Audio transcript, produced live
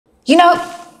You know,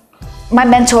 my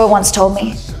mentor once told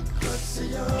me,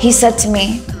 he said to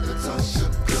me,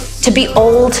 to be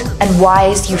old and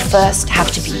wise, you first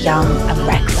have to be young and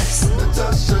reckless.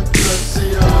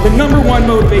 The #1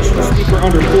 motivational speaker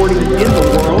under 40 in the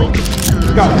world.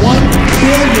 Got 1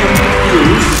 billion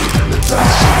views.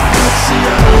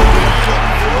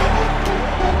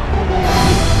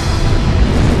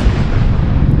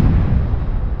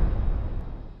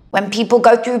 When people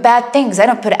go through bad things, they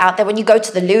don't put it out there. When you go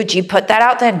to the loo, do you put that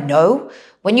out there? No.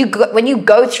 When you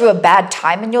go through a bad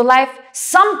time in your life,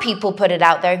 some people put it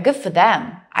out there, and good for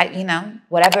them.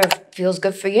 Whatever feels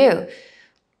good for you.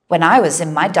 When I was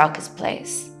in my darkest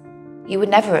place, you would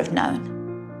never have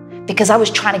known, because I was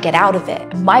trying to get out of it.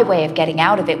 And my way of getting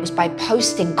out of it was by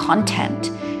posting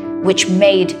content which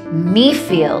made me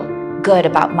feel good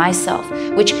about myself,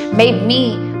 which made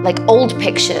me like old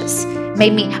pictures.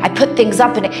 I put things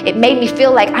up and it made me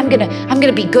feel like I'm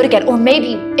gonna be good again. Or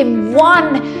maybe in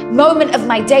one moment of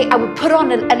my day, I would put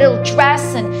on a little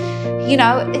dress and,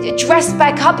 dress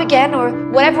back up again, or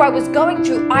whatever I was going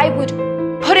through, I would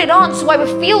put it on so I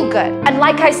would feel good. And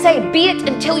like I say, be it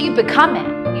until you become it.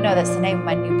 You know, that's the name of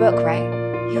my new book, right?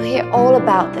 You'll hear all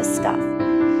about this stuff.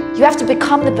 You have to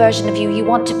become the version of you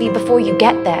want to be before you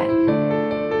get there.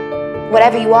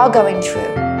 Whatever you are going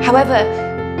through, however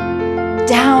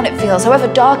down it feels, however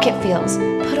dark it feels,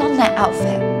 put on that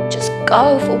outfit. Just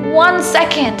go for 1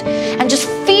 second and just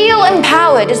feel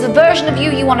empowered as the version of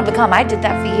you want to become. I did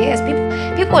that for years.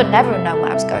 People would never know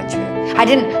what I was going through. I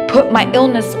didn't put my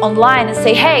illness online and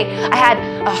say, hey, I had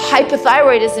a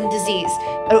hypothyroidism disease,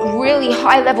 a really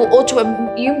high-level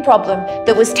autoimmune problem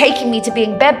that was taking me to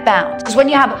being bedbound. Because when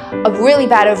you have a really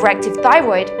bad overactive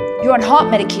thyroid, you're on heart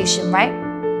medication, right?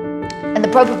 And the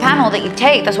propofol that you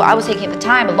take, that's what I was taking at the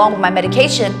time, along with my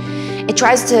medication, it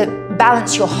tries to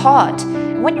balance your heart.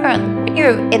 And when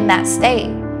you're in that state,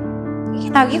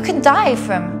 you can die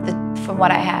from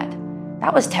what I had.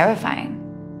 That was terrifying.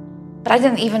 But I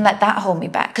didn't even let that hold me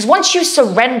back. Because once you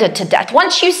surrender to death,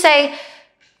 once you say,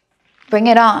 bring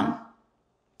it on,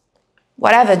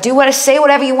 whatever, say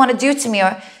whatever you want to do to me,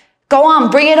 or go on,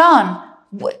 bring it on.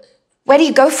 Where do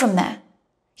you go from there?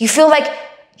 You feel like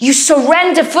you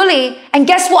surrender fully, and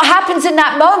guess what happens in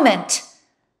that moment?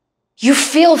 You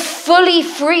feel fully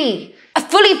free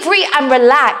and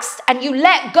relaxed, and you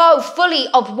let go fully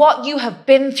of what you have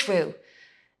been through,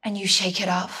 and you shake it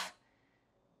off.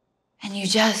 And you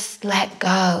just let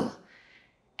go,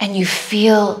 and you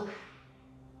feel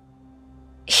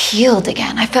healed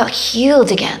again. I felt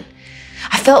healed again.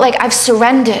 I felt like I've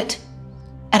surrendered,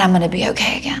 and I'm gonna be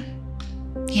okay again.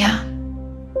 Yeah,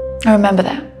 I remember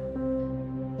that.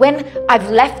 When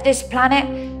I've left this planet,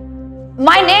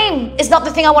 my name is not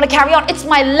the thing I want to carry on. It's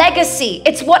my legacy.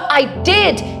 It's what I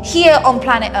did here on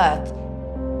planet Earth.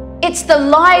 It's the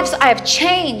lives I have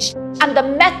changed, and the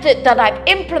method that I've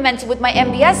implemented with my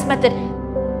MBS method.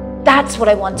 That's what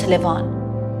I want to live on.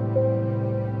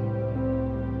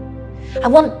 I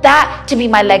want that to be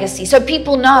my legacy, so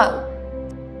people know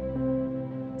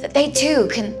that they too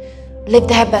can live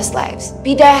their best lives,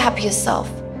 be their happiest self,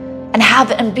 and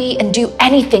have and be and do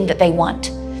anything that they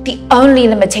want. The only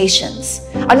limitations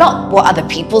are not what other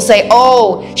people say.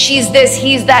 Oh, she's this,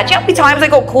 he's that. Do you know how many times I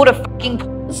got called a fucking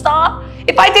porn star?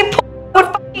 If I did porn, I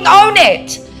would fucking own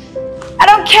it. I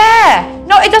don't care.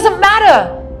 No, it doesn't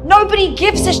matter. Nobody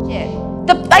gives a shit.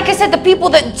 Like I said, the people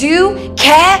that do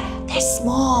care, they're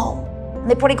small. And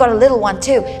they probably got a little one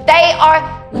too. They are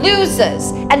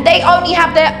losers, and they only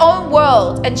have their own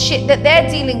world and shit that they're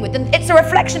dealing with. And it's a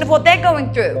reflection of what they're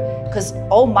going through. Because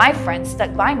all my friends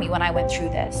stuck by me when I went through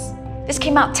this. This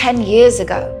came out 10 years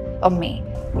ago of me.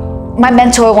 My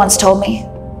mentor once told me,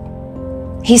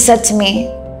 he said to me,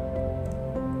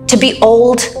 to be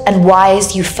old and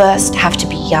wise, you first have to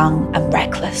be young and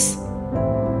reckless.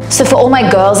 So for all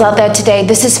my girls out there today,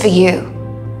 this is for you.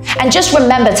 And just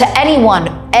remember, to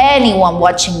anyone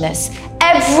watching this,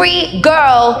 every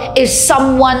girl is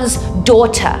someone's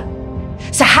daughter.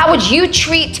 So how would you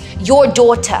treat your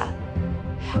daughter?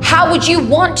 How would you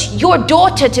want your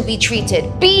daughter to be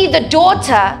treated? Be the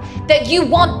daughter that you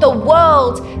want the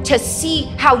world to see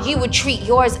how you would treat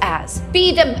yours as.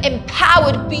 Be the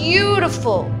empowered,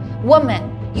 beautiful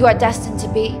woman you are destined to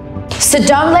be. So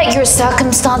don't let your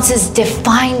circumstances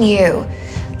define you.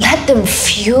 Let them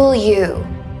fuel you.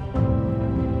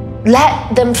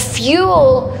 Let them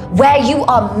fuel where you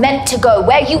are meant to go,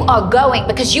 where you are going,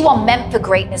 because you are meant for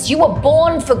greatness. You were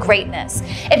born for greatness.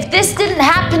 If this didn't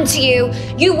happen to you,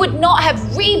 you would not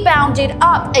have rebounded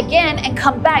up again and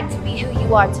come back to be who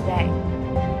you are today.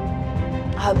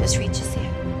 I hope this reaches you.